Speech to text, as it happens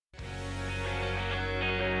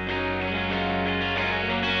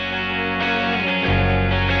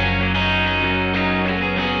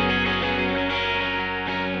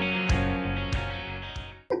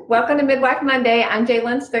Welcome to Midwife Monday. I'm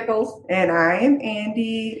Jalen Stickles. And I am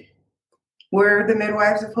Andy. We're the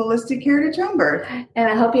midwives of Holistic Heritage Home Birth. And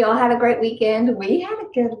I hope you all had a great weekend. We had a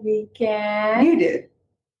good weekend. You did.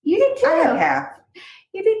 You did too. I had half.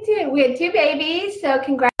 You did too. We had 2 babies, so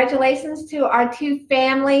congratulations to our 2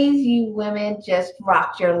 families. You women just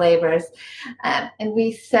rocked your labors. And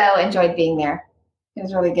we so enjoyed being there. It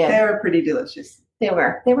was really good. They were pretty delicious. They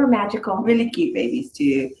were magical. Really cute babies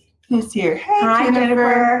too. Who's here? Hi,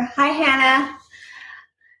 Jennifer. Hi, Hannah.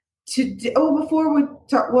 Before we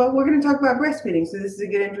talk, we're going to talk about breastfeeding. So this is a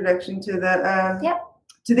good introduction to the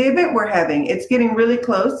to the event we're having. It's getting really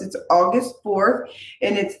close. It's August 4th,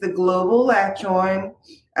 and it's the Global Latch On.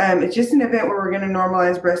 It's just an event where we're going to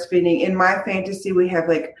normalize breastfeeding. In my fantasy, we have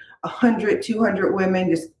like 100, 200 women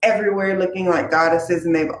just everywhere looking like goddesses,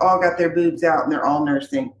 and they've all got their boobs out, and they're all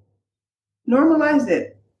nursing. Normalize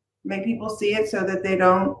it. Make people see it so that they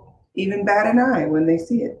don't even bat an eye when they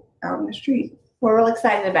see it out in the street. We're real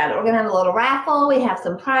excited about it. We're going to have a little raffle. We have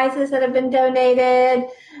some prizes that have been donated.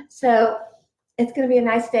 So it's going to be a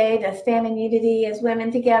nice day to stand in unity as women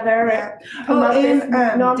together.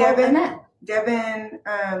 Yeah. Devin,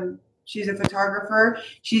 she's a photographer.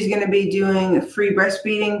 She's going to be doing free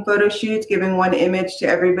breastfeeding photo shoots, giving one image to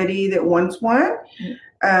everybody that wants one.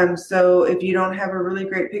 So if you don't have a really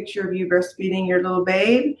great picture of you breastfeeding your little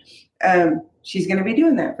babe, she's going to be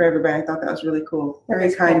doing that for everybody. I thought that was really cool.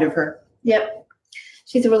 Very kind of her. Yep.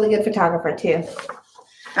 She's a really good photographer too.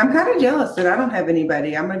 I'm kind of jealous that I don't have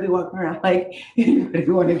anybody. I'm going to be walking around like, anybody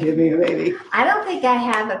want to give me a baby? I don't think I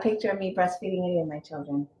have a picture of me breastfeeding any of my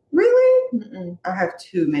children. Really? Mm-mm. I have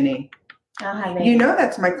too many. I don't have any. You know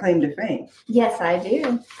that's my claim to fame. Yes, I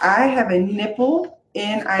do. I have a nipple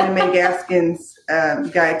in Ina May Gaskin's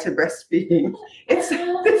Guide to Breastfeeding.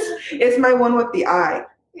 It's my one with the eye.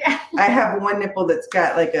 Yeah. I have one nipple that's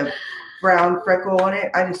got like a brown freckle on it.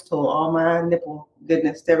 I just told all my nipple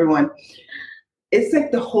goodness to everyone. It's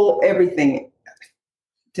like the whole everything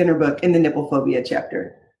dinner book in the nipple phobia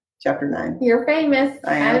chapter 9. You're famous.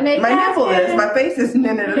 I am. My nipple is. My face isn't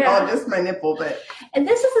in it at all, just my nipple. And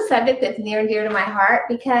this is a subject that's near and dear to my heart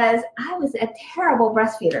because I was a terrible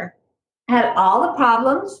breastfeeder. I had all the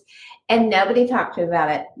problems and nobody talked to me about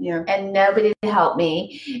it. Yeah. And nobody helped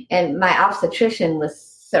me. And my obstetrician was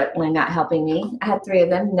certainly not helping me. I had 3 of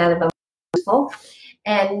them. None of them were useful.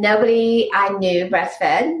 And nobody I knew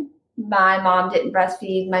breastfed. My mom didn't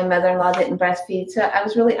breastfeed. My mother-in-law didn't breastfeed. So I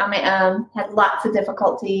was really on my own, had lots of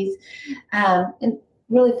difficulties, and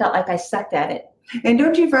really felt like I sucked at it. And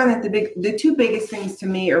don't you find that the 2 biggest things to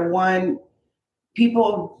me are, one,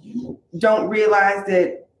 people don't realize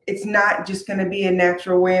that it's not just going to be a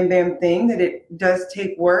natural wham bam thing, that it does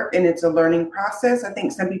take work and it's a learning process. I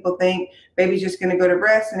think some people think baby's just going to go to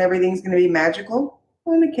breast and everything's going to be magical.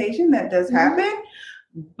 On occasion, that does happen.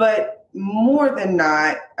 But more than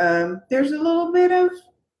not, there's a little bit of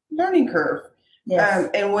learning curve. Yes.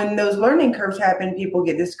 And when those learning curves happen, people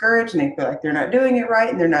get discouraged and they feel like they're not doing it right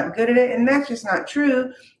and they're not good at it. And that's just not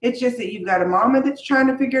true. It's just that you've got a mama that's trying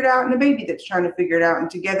to figure it out and a baby that's trying to figure it out. And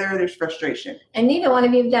together there's frustration. And neither one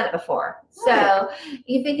of you have done it before. Right. So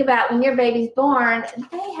you think about when your baby's born,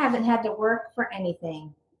 they haven't had to work for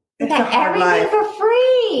anything. They got everything for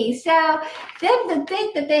free. So then to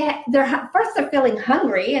think that they're feeling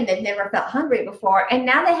hungry and they've never felt hungry before, and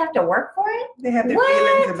now they have to work for it. They have their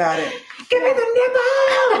feelings about it. Give me the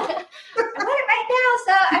nipple. I want it right now.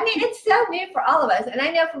 So I mean, it's so new for all of us. And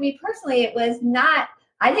I know for me personally, it was not.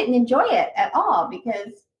 I didn't enjoy it at all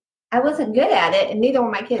because I wasn't good at it, and neither were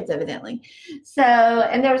my kids, evidently. So,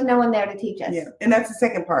 and there was no one there to teach us. Yeah, and that's the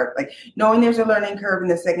second part. Like knowing there's a learning curve, and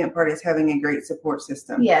the second part is having a great support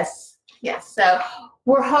system. Yes. So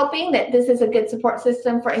we're hoping that this is a good support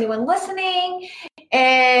system for anyone listening.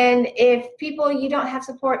 And if you don't have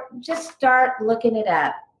support, just start looking it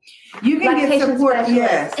up. You can get support,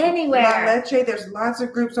 yes, anywhere. La Leche, there's lots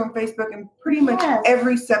of groups on Facebook, and pretty much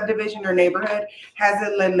every subdivision or neighborhood has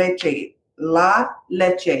a La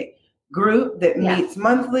Leche group that meets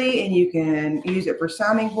monthly, and you can use it for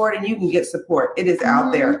sounding board, and you can get support. It is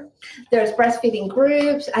out there. There's breastfeeding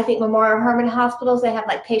groups. I think Memorial Hermann hospitals, they have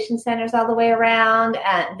like patient centers all the way around.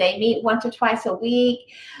 They meet once or twice a week.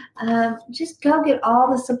 Just go get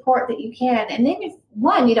all the support that you can. And then if,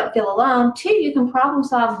 1, you don't feel alone. 2, you can problem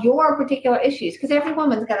solve your particular issues because every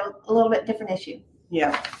woman's got a little bit different issue.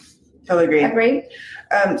 Yeah, totally agree. Agree?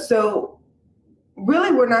 So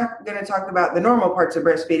really, we're not going to talk about the normal parts of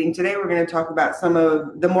breastfeeding. Today, we're going to talk about some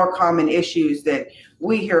of the more common issues that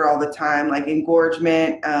we hear all the time, like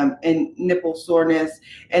engorgement and nipple soreness.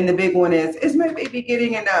 And the big one is my baby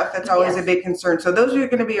getting enough? That's always a big concern. So those are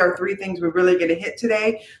going to be our 3 things we're really going to hit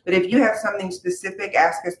today. But if you have something specific,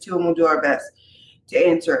 ask us too, and we'll do our best to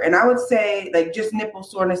answer. And I would say, like, just nipple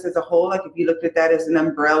soreness as a whole, like if you looked at that as an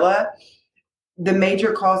umbrella, the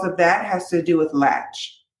major cause of that has to do with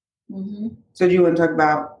latch. Mm-hmm. So do you want to talk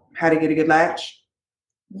about how to get a good latch?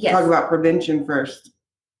 Yes. Talk about prevention first.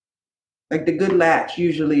 Like the good latch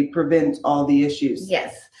usually prevents all the issues.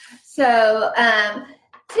 Yes. So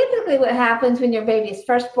typically what happens when your baby is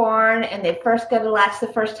first born and they first go to latch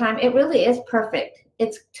the first time, it really is perfect.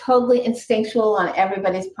 It's totally instinctual on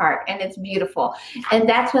everybody's part, and it's beautiful. And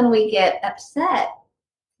that's when we get upset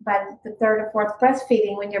by the 3rd or 4th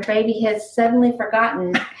breastfeeding, when your baby has suddenly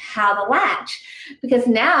forgotten how to latch, because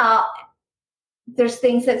now there's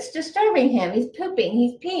things that's disturbing him. He's pooping,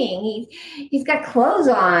 he's peeing, he's got clothes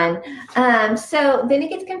on. So then he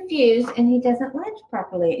gets confused and he doesn't latch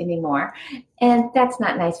properly anymore. And that's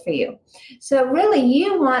not nice for you. So really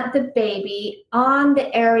you want the baby on the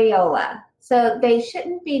areola. So they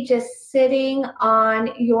shouldn't be just sitting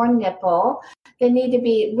on your nipple. They need to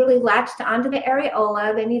be really latched onto the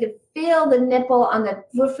areola. They need to feel the nipple on the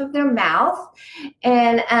roof of their mouth.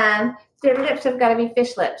 And their lips have got to be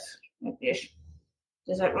fish lips. Like this.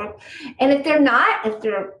 Does that work? And if they're not, if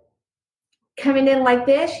they're coming in like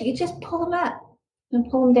this, you just pull them up and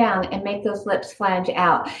pull them down and make those lips flange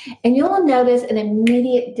out. And you'll notice an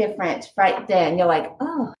immediate difference right then. You're like,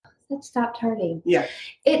 oh, it stopped hurting. Yeah.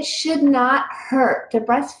 It should not hurt to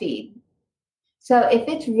breastfeed. So if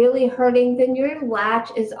it's really hurting, then your latch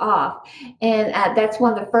is off. And that's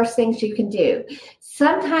one of the first things you can do.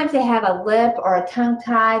 Sometimes they have a lip or a tongue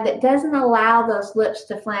tie that doesn't allow those lips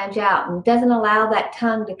to flange out and doesn't allow that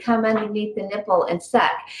tongue to come underneath the nipple and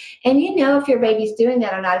suck. And you know if your baby's doing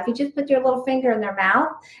that or not. If you just put your little finger in their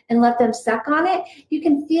mouth and let them suck on it, you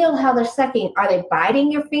can feel how they're sucking. Are they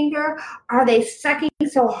biting your finger? Are they sucking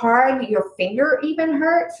so hard your finger even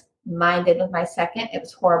hurts? Mine did with my second. It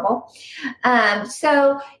was horrible.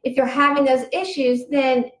 So if you're having those issues,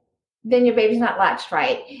 then your baby's not latched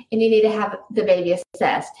right. And you need to have the baby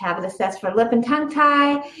assessed. Have it assessed for lip and tongue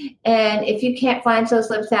tie. And if you can't flange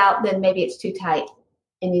those lips out, then maybe it's too tight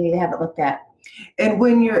and you need to have it looked at. And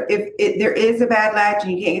when if there is a bad latch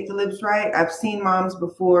and you can't get the lips right, I've seen moms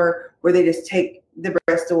before where they just take the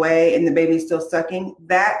breast away and the baby's still sucking.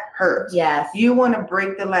 That hurts. Yes. You want to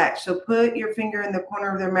break the latch. So put your finger in the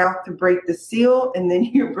corner of their mouth to break the seal, and then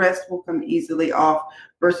your breast will come easily off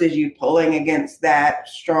versus you pulling against that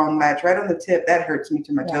strong latch right on the tip. That hurts me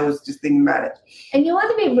to my toes just thinking about it. And you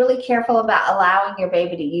want to be really careful about allowing your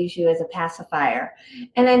baby to use you as a pacifier.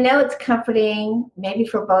 And I know it's comforting, maybe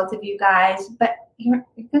for both of you guys, but you're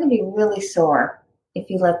going to be really sore if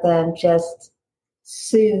you let them just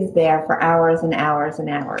soothe there for hours and hours and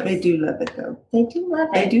hours. They do love it, though. They do love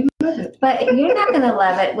it. They do love it. But you're not going to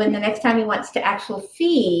love it when the next time he wants to actually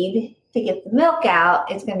feed to get the milk out.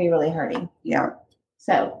 It's going to be really hurting. Yeah.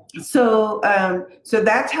 So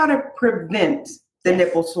that's how to prevent the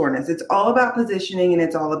nipple soreness. It's all about positioning and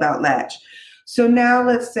it's all about latch. So now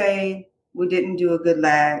let's say we didn't do a good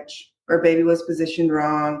latch, or baby was positioned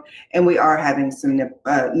wrong, and we are having some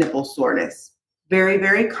nipple soreness. Very,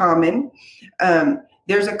 very common.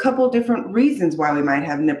 There's a couple different reasons why we might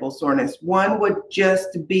have nipple soreness. One would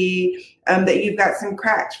just be that you've got some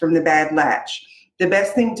cracks from the bad latch. The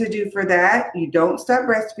best thing to do for that, you don't stop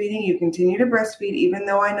breastfeeding. You continue to breastfeed, even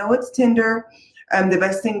though I know it's tender. The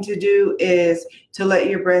best thing to do is to let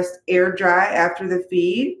your breast air dry after the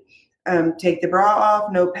feed. Take the bra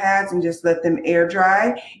off, no pads, and just let them air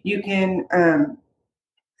dry. You can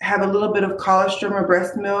have a little bit of colostrum or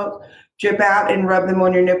breast milk drip out and rub them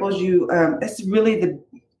on your nipples. It's really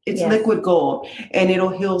liquid gold, and it'll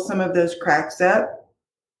heal some of those cracks up.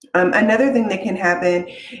 Another thing that can happen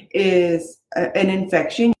is an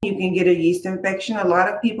infection. You can get a yeast infection. A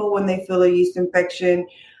lot of people, when they feel a yeast infection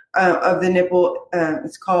of the nipple,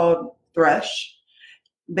 it's called thrush.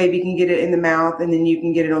 Baby can get it in the mouth, and then you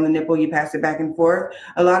can get it on the nipple. You pass it back and forth.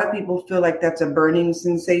 A lot of people feel like that's a burning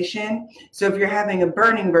sensation. So if you're having a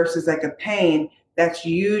burning versus like a pain, that's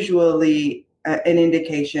usually an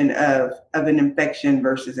indication of an infection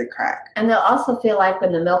versus a crack. And they'll also feel like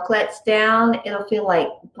when the milk lets down, it'll feel like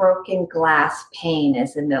broken glass pain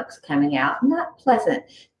as the milk's coming out. Not pleasant.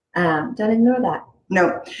 Don't ignore that.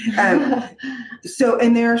 No.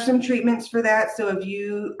 And there are some treatments for that. So if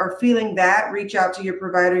you are feeling that, reach out to your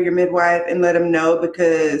provider, your midwife, and let them know,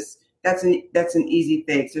 because that's an easy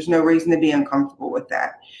fix. There's no reason to be uncomfortable with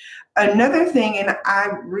that. Another thing, and I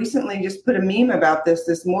recently just put a meme about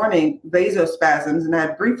this morning, vasospasms, and I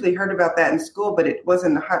had briefly heard about that in school, but it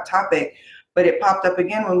wasn't a hot topic, but it popped up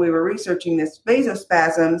again when we were researching this.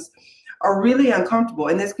 Vasospasms are really uncomfortable,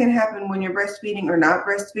 and this can happen when you're breastfeeding or not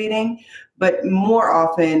breastfeeding, but more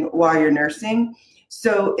often while you're nursing.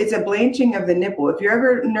 So it's a blanching of the nipple. If you're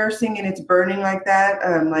ever nursing and it's burning like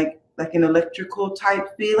that, like an electrical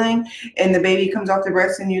type feeling, and the baby comes off the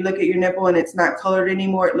breast and you look at your nipple and it's not colored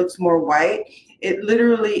anymore, it looks more white. It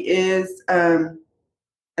literally is a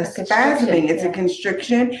spasming. It's a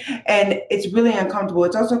constriction, and it's really uncomfortable.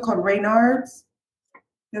 It's also called Raynaud's.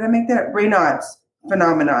 Did I make that up? Raynaud's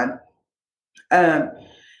phenomenon.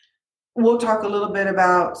 We'll talk a little bit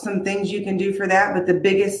about some things you can do for that, but the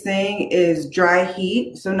biggest thing is dry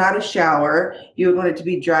heat. So not a shower. You would want it to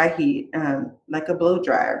be dry heat, like a blow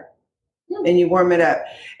dryer. And you warm it up.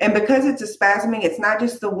 And because it's a spasming, it's not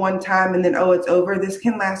just the one time and then, oh, it's over. This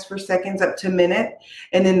can last for seconds up to a minute.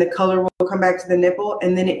 And then the color will come back to the nipple,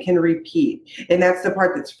 and then it can repeat. And that's the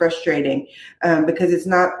part that's frustrating, because it's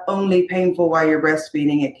not only painful while you're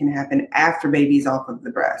breastfeeding, it can happen after baby's off of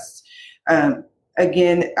the breast.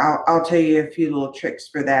 Again, I'll tell you a few little tricks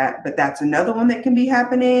for that, but that's another one that can be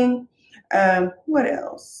happening. What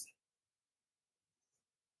else?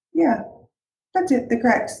 Yeah, that's it. The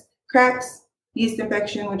cracks, yeast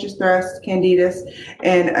infection, which is thrust, candidus,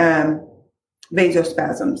 and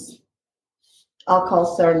vasospasms. All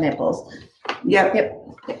called sore nipples. Yep.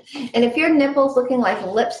 And if your nipple's looking like a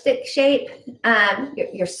lipstick shape,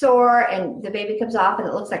 you're sore and the baby comes off and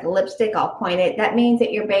it looks like a lipstick all pointed, that means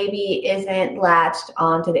that your baby isn't latched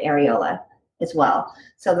onto the areola as well.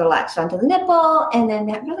 So they're latched onto the nipple, and then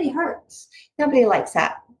that really hurts. Nobody likes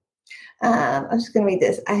that. I'm just going to read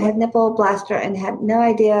this. I had nipple blaster and had no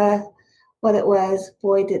idea what it was.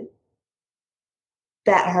 Boy, did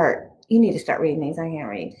that hurt. You need to start reading these. I can't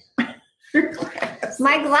read.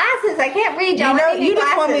 My glasses. I can't read. You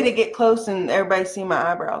just want me to get close and everybody see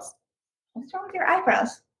my eyebrows. What's wrong with your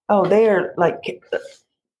eyebrows? Oh, they are like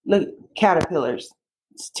caterpillars.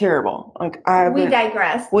 It's terrible. We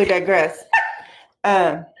digress.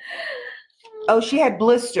 She had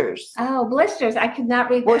blisters. Oh, blisters. I could not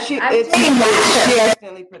read that. Well, she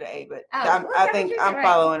accidentally put an A, but I think I'm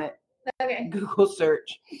following it. Okay. Google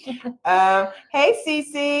search. Hey,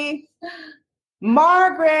 Cece.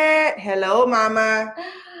 Margaret. Hello, Mama.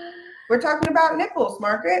 We're talking about nipples,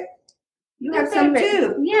 Margaret. You have some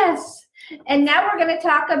too. Yes. And now we're going to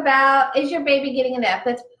talk about, is your baby getting enough?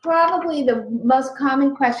 That's probably the most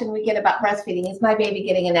common question we get about breastfeeding. Is my baby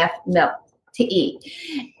getting enough milk to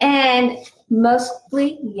eat? And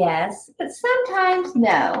mostly yes, but sometimes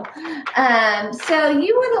no. So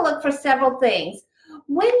you want to look for several things.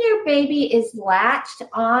 When your baby is latched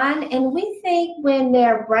on, and we think when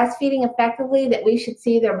they're breastfeeding effectively that we should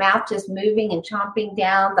see their mouth just moving and chomping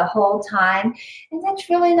down the whole time, and that's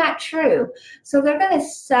really not true. So they're going to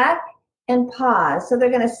suck and pause. So they're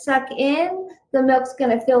going to suck in, the milk's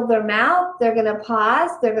going to fill their mouth, they're going to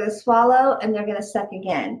pause, they're going to swallow, and they're going to suck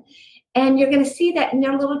again. And you're going to see that in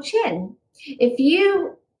their little chin. If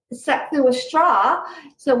you suck through a straw,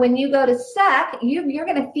 so when you go to suck, you're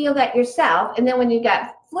going to feel that yourself. And then when you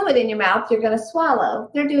got fluid in your mouth, you're going to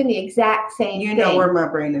swallow. They're doing the exact same thing. You know where my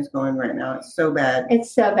brain is going right now. It's so bad.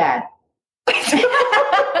 It's so bad.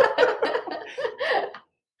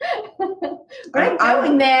 I'm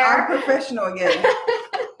going there. I'm professional again.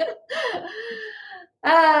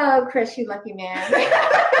 Oh, Chris, you lucky man.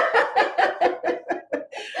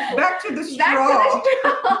 Back to the straw.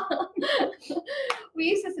 We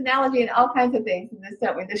use this analogy in all kinds of things in this,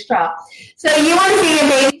 don't we? The straw. So you want to see your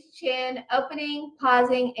baby's chin opening,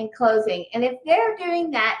 pausing, and closing. And if they're doing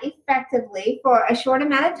that effectively for a short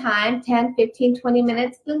amount of time, 10, 15, 20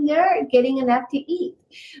 minutes, then they're getting enough to eat.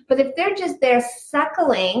 But if they're just there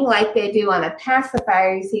suckling like they do on a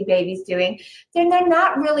pacifier you see babies doing, then they're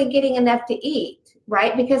not really getting enough to eat.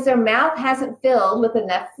 Right? Because their mouth hasn't filled with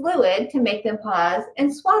enough fluid to make them pause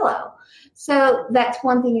and swallow. So that's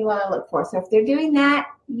one thing you want to look for. So if they're doing that,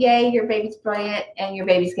 yay, your baby's brilliant and your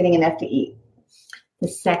baby's getting enough to eat. The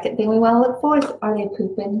second thing we want to look for is, are they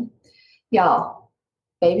pooping? Y'all,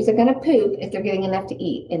 babies are going to poop if they're getting enough to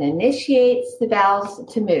eat. It initiates the bowels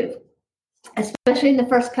to move, especially in the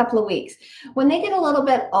first couple of weeks. When they get a little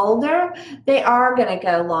bit older, they are going to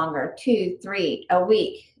go longer, 2, 3, a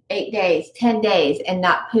week. 8 days, 10 days, and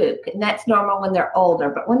not poop. And that's normal when they're older.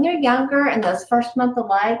 But when they're younger and those first month of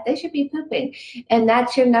life, they should be pooping. And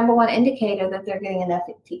that's your number one indicator that they're getting enough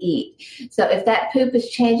to eat. So if that poop is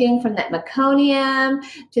changing from that meconium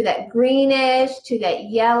to that greenish to that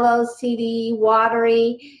yellow, seedy,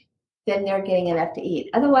 watery, then they're getting enough to eat.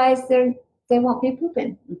 Otherwise, they're they won't be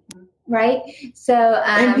pooping, right? So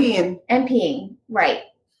and peeing, right.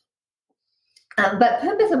 But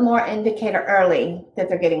poop is a more indicator early that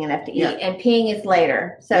they're getting enough to eat, and peeing is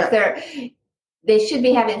later. So if they should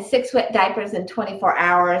be having 6 wet diapers in 24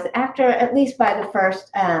 hours after, at least by the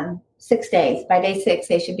first 6 days. By day 6,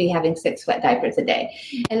 they should be having 6 wet diapers a day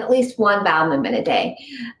and at least 1 bowel movement a day.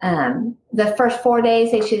 The first 4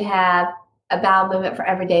 days, they should have a bowel movement for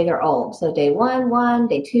every day they're old. So day 1, 1,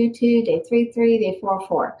 day 2, 2, day 3, 3, day 4,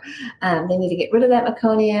 4. They need to get rid of that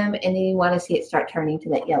meconium, and then you want to see it start turning to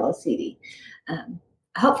that yellow CD.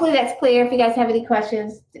 Hopefully that's clear. If you guys have any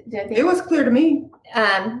questions. It was clear to me.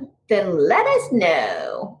 Then let us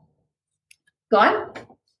know. Go on.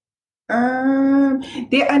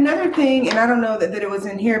 Another thing, and I don't know that it was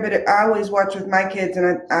in here, but I always watch with my kids,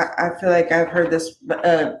 and I feel like I've heard this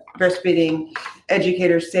breastfeeding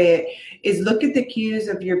educators say it, is look at the cues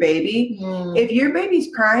of your baby. If your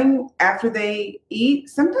baby's crying after they eat,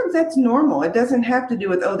 sometimes that's normal. It doesn't have to do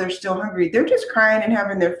with, they're still hungry. They're just crying and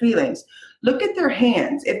having their feelings. Look at their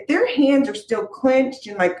hands. If their hands are still clenched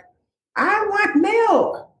and like, I want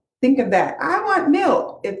milk. Think of that. I want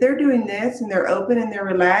milk. If they're doing this and they're open and they're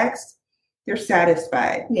relaxed, they're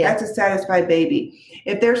satisfied. That's a satisfied baby.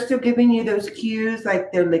 If they're still giving you those cues,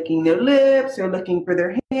 like they're licking their lips or looking for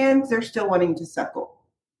their hands, they're still wanting to suckle.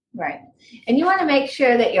 Right. And you want to make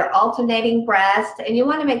sure that you're alternating breast, and you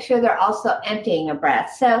want to make sure they're also emptying a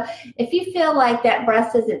breast. So if you feel like that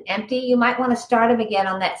breast isn't empty, you might want to start them again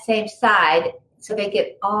on that same side so they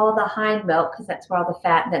get all the hind milk, because that's where all the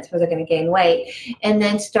fat, and that's where they're going to gain weight. And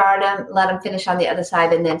then start them, let them finish on the other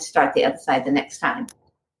side, and then start the other side the next time.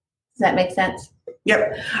 Does that make sense?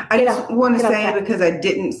 Yep. I just want to say, because I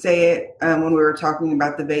didn't say it when we were talking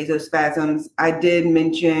about the vasospasms, I did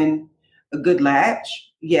mention a good latch.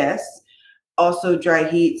 Yes. Also dry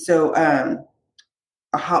heat. So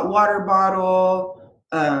a hot water bottle,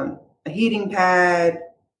 a heating pad,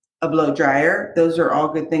 a blow dryer. Those are all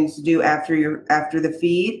good things to do after the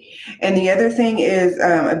feed. And the other thing is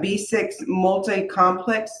a B6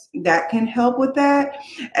 multi-complex that can help with that,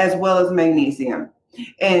 as well as magnesium.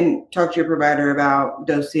 And talk to your provider about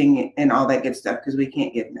dosing and all that good stuff, because we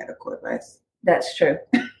can't give medical advice. That's true.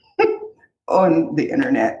 On the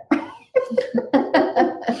internet.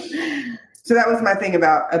 So that was my thing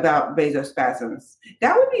about vasospasms.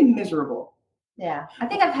 That would be miserable. Yeah. I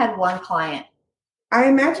think I've had one client. I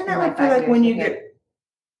imagine that would feel like when you get,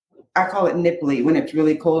 I call it nipply, when it's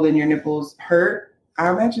really cold and your nipples hurt. I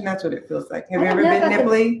imagine that's what it feels like. Have you ever been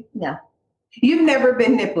nipply? No. You've never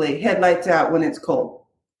been nipply, headlights out when it's cold.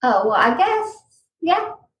 Oh, well, I guess.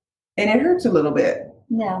 Yeah. And it hurts a little bit.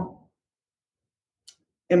 No.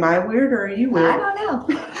 Am I weird or are you weird? I don't know.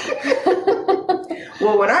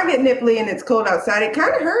 Well, when I get nipply and it's cold outside, it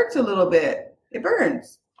kind of hurts a little bit. It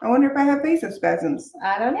burns. I wonder if I have vasospasms.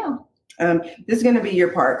 I don't know. This is going to be your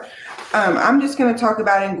part. I'm just going to talk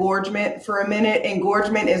about engorgement for a minute.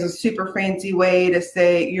 Engorgement is a super fancy way to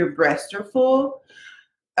say your breasts are full.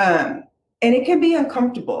 And it can be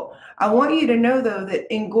uncomfortable. I want you to know, though,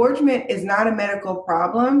 that engorgement is not a medical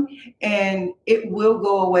problem, and it will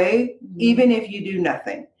go away even if you do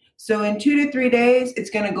nothing. So in 2 to 3 days, it's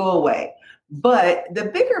going to go away. But the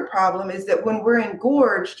bigger problem is that when we're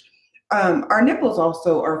engorged, our nipples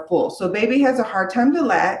also are full. So baby has a hard time to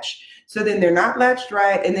latch. So then they're not latched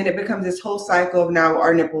right. And then it becomes this whole cycle of now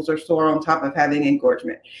our nipples are sore on top of having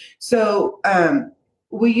engorgement. So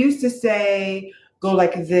we used to say, go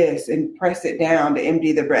like this and press it down to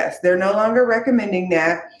empty the breast. They're no longer recommending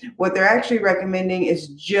that. What they're actually recommending is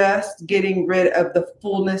just getting rid of the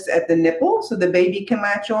fullness at the nipple so the baby can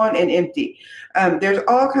latch on and empty. There's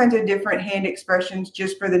all kinds of different hand expressions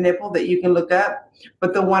just for the nipple that you can look up.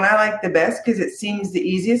 But the one I like the best, because it seems the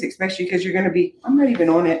easiest, especially because you're going to be, I'm not even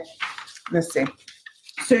on it. Let's see.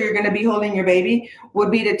 So you're going to be holding your baby,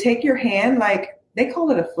 would be to take your hand like, they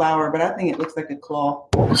call it a flower, but I think it looks like a claw.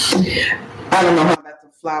 I don't know how that's a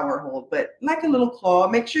flower hold, but like a little claw.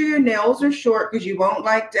 Make sure your nails are short because you won't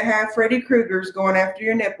like to have Freddy Krueger's going after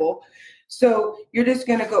your nipple. So you're just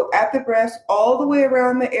going to go at the breast all the way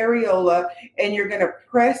around the areola, and you're going to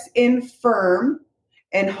press in firm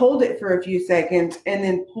and hold it for a few seconds and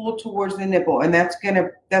then pull towards the nipple. And that's going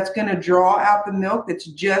to draw out the milk that's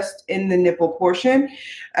just in the nipple portion.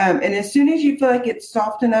 And as soon as you feel like it's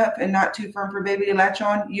soft enough and not too firm for baby to latch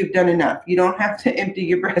on, you've done enough. You don't have to empty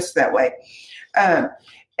your breast that way.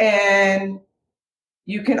 And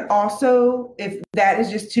you can also, if that is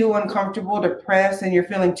just too uncomfortable to press and you're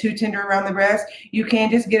feeling too tender around the breast, you can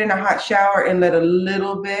just get in a hot shower and let a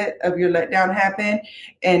little bit of your letdown happen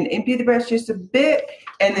and empty the breast just a bit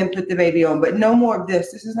and then put the baby on. But no more of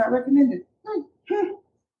this. This is not recommended.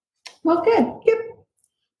 Well, good. Yep.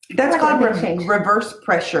 That's called change. reverse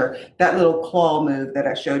pressure, that little claw move that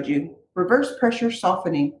I showed you. Reverse pressure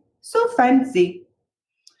softening. So fancy.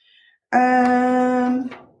 Oh,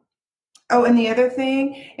 and the other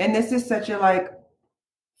thing, and this is such a like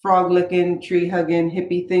frog licking, tree hugging,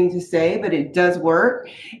 hippie thing to say, but it does work,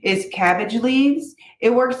 is cabbage leaves.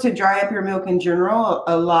 It works to dry up your milk in general.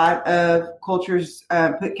 A lot of cultures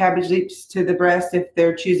put cabbage leaves to the breast if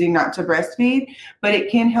they're choosing not to breastfeed, but it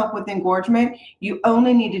can help with engorgement. You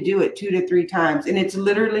only need to do it 2 to 3 times. And it's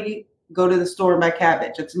literally go to the store and buy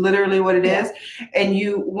cabbage. It's literally what it is. And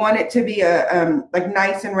you want it to be like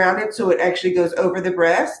nice and rounded so it actually goes over the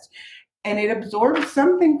breast and it absorbs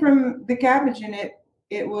something from the cabbage in it.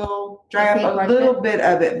 It will dry up a little bit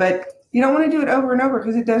of it, but you don't want to do it over and over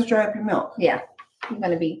because it does dry up your milk. Yeah. You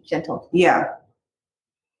want to be gentle. Yeah.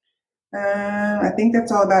 I think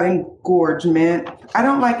that's all about engorgement. I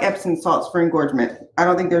don't like Epsom salts for engorgement. I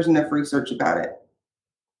don't think there's enough research about it.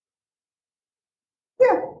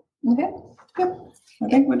 Yeah. Okay. Yep. I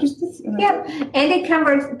think we're just. Yep. Andy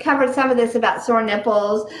covered some of this about sore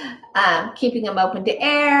nipples, keeping them open to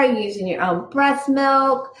air, using your own breast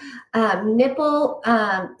milk, the nipple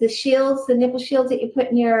shields that you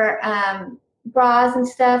put in your bras and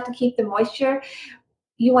stuff to keep the moisture.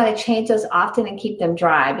 You want to change those often and keep them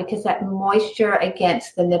dry because that moisture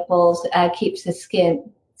against the nipples keeps the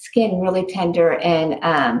skin really tender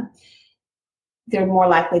and they're more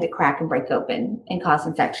likely to crack and break open and cause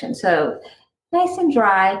infection. So nice and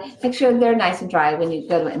dry. Make sure they're nice and dry when you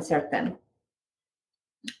go to insert them.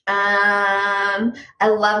 I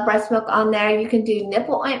love breast milk on there. You can do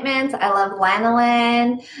nipple ointments. I love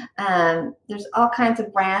lanolin. There's all kinds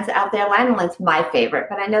of brands out there. Lanolin's my favorite,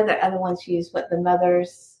 but I know that other ones use Mother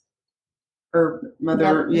Love.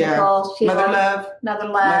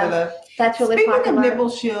 That's really Speaking popular. of nipple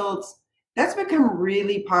shields, that's become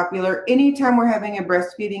really popular. Anytime we're having a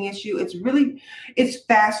breastfeeding issue, it's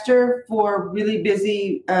faster for really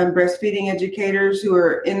busy breastfeeding educators who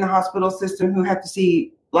are in the hospital system who have to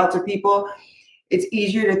see lots of people. It's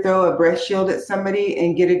easier to throw a breast shield at somebody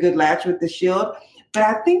and get a good latch with the shield. But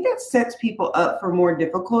I think that sets people up for more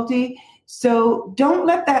difficulty. So don't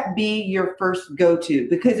let that be your first go-to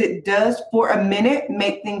because it does for a minute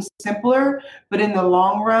make things simpler, but in the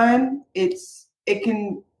long run, it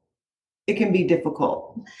can be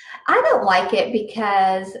difficult. I don't like it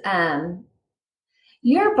because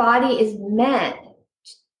your body is meant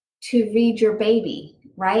to read your baby,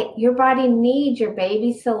 right? Your body needs your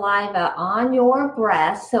baby's saliva on your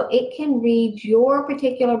breast so it can read your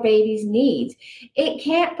particular baby's needs. It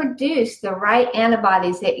can't produce the right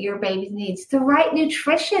antibodies that your baby needs, the right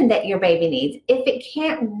nutrition that your baby needs, if it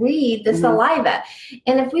can't read the saliva.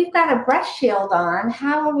 And if we've got a breast shield on,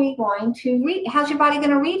 how are we going to read? How's your body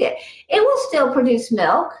going to read it? It will still produce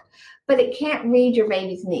milk, but it can't read your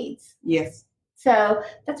baby's needs. Yes. So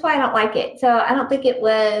that's why I don't like it. So I don't think it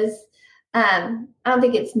was, I don't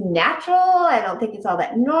think it's natural. I don't think it's all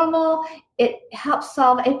that normal. It helps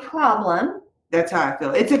solve a problem. That's how I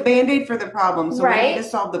feel. It's a Band-Aid for the problem. So we need to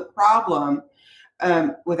solve the problem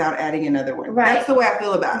without adding another one. Right. That's the way I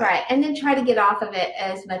feel about it. Right. And then try to get off of it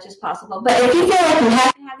as much as possible. But if you feel like you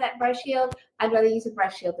have to have that breast shield, I'd rather use a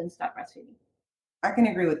breast shield than stop breastfeeding. I can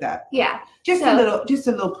agree with that. Yeah. Just a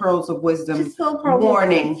little pearls of wisdom. Just a little pearls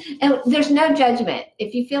warning. Of wisdom. And there's no judgment.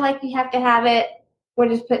 If you feel like you have to have it, we're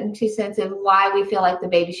just putting 2 cents in why we feel like the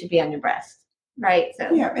baby should be on your breast. Right. So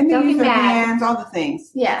yeah, and then use their hands, all the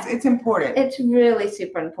things. Yeah. It's important. It's really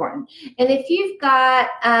super important. And if you've got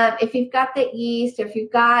the yeast or if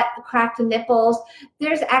you've got cracked nipples,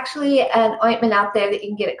 there's actually an ointment out there that you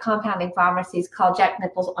can get at compounding pharmacies called Jack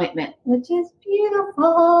Nipples ointment, which is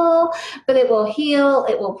beautiful. But it will heal,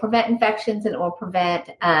 it will prevent infections, and it will prevent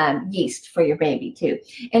yeast for your baby too.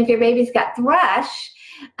 And if your baby's got thrush,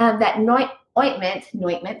 that ointment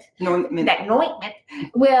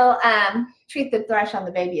will treat the thrush on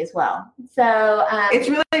the baby as well. So it's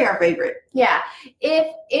really our favorite. Yeah.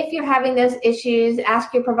 If you're having those issues,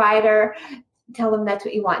 ask your provider. Tell them that's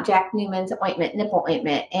what you want. Jack Newman's ointment, nipple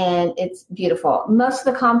ointment, and it's beautiful. Most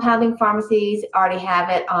of the compounding pharmacies already have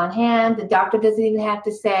it on hand. The doctor doesn't even have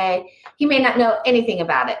to say, he may not know anything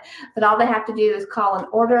about it, but all they have to do is call and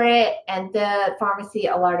order it, and the pharmacy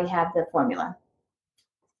will already have the formula.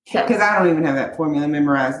 Because I don't even have that formula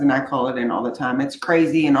memorized, and I call it in all the time. It's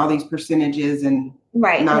crazy, and all these percentages and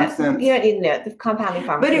nonsense. No, you don't need to know it. The compounding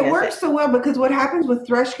pharmacy. But it works so well because what happens with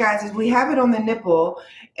thrush, guys, is we have it on the nipple,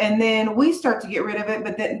 and then we start to get rid of it,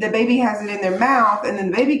 but then the baby has it in their mouth, and then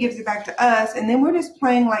the baby gives it back to us, and then we're just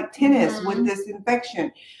playing like tennis with this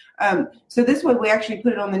infection. So this way we actually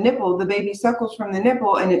put it on the nipple. The baby suckles from the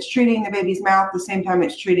nipple and it's treating the baby's mouth the same time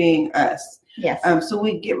it's treating us. Yes. So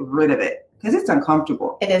we get rid of it because it's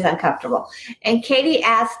uncomfortable. It is uncomfortable. And Katie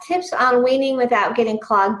asked tips on weaning without getting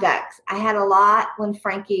clogged ducts. I had a lot when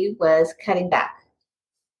Frankie was cutting back.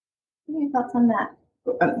 What are your thoughts on that?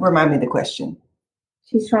 Remind me the question.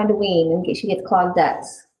 She's trying to wean and she gets clogged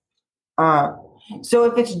ducts. So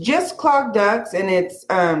if it's just clogged ducts and it's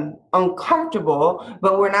uncomfortable,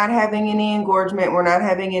 but we're not having any engorgement, we're not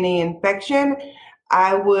having any infection,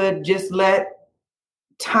 I would just let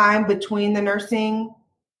time between the nursing.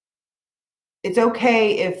 It's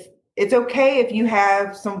okay if you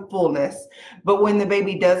have some fullness, but when the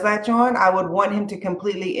baby does latch on, I would want him to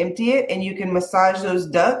completely empty it, and you can massage those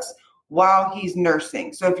ducts while he's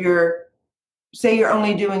nursing. So if you're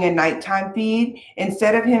only doing a nighttime feed,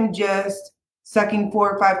 instead of him just sucking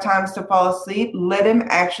 4 or 5 times to fall asleep, let him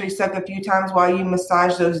actually suck a few times while you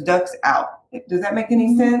massage those ducts out. Does that make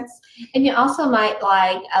any sense? And you also might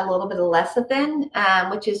like a little bit of lecithin,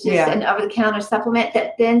 which is just an over-the-counter supplement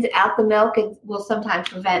that thins out the milk and will sometimes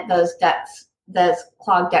prevent those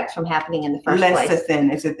clogged ducts from happening in the first place.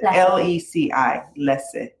 Lecithin. It's L-E-C-I.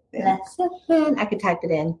 Lecithin. Lecithin. I could type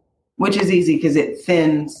it in. Which is easy because it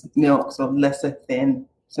thins milk, so lecithin.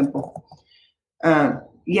 Simple.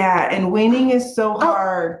 And weaning is so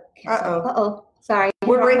hard. Sorry.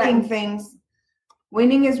 We're breaking things.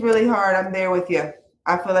 Weaning is really hard. I'm there with you.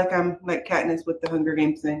 I feel like I'm like Katniss with the Hunger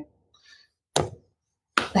Games thing.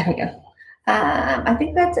 There we go. I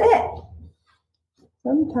think that's it.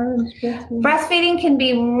 Sometimes breastfeeding can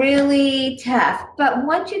be really tough, but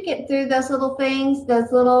once you get through those little things,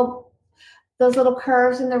 those little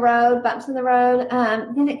curves in the road, bumps in the road,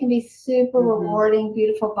 then it can be super rewarding,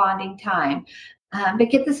 beautiful bonding time. But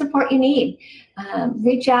get the support you need.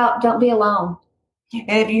 Reach out. Don't be alone.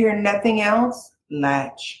 And if you hear nothing else,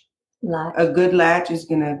 latch. A good latch is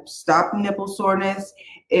going to stop nipple soreness.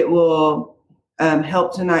 It will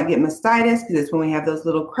help to not get mastitis, because it's when we have those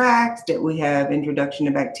little cracks that we have introduction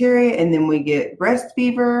to bacteria, and then we get breast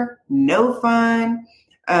fever. No fun.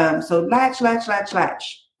 So latch.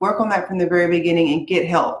 Work on that from the very beginning and get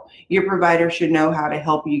help. Your provider should know how to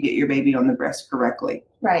help you get your baby on the breast correctly.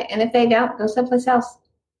 Right. And if they don't, go someplace else.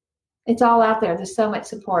 It's all out there. There's so much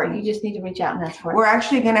support. You just need to reach out and ask for it. We're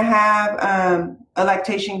actually going to have a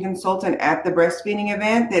lactation consultant at the breastfeeding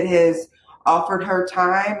event that has offered her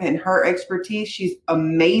time and her expertise. She's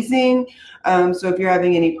amazing. So if you're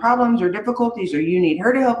having any problems or difficulties, or you need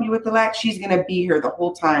her to help you with the latch, she's going to be here the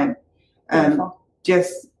whole time.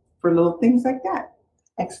 Just for little things like that.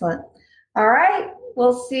 Excellent. All right.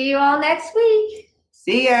 We'll see you all next week.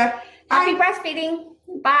 See ya. Happy breastfeeding.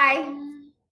 Bye.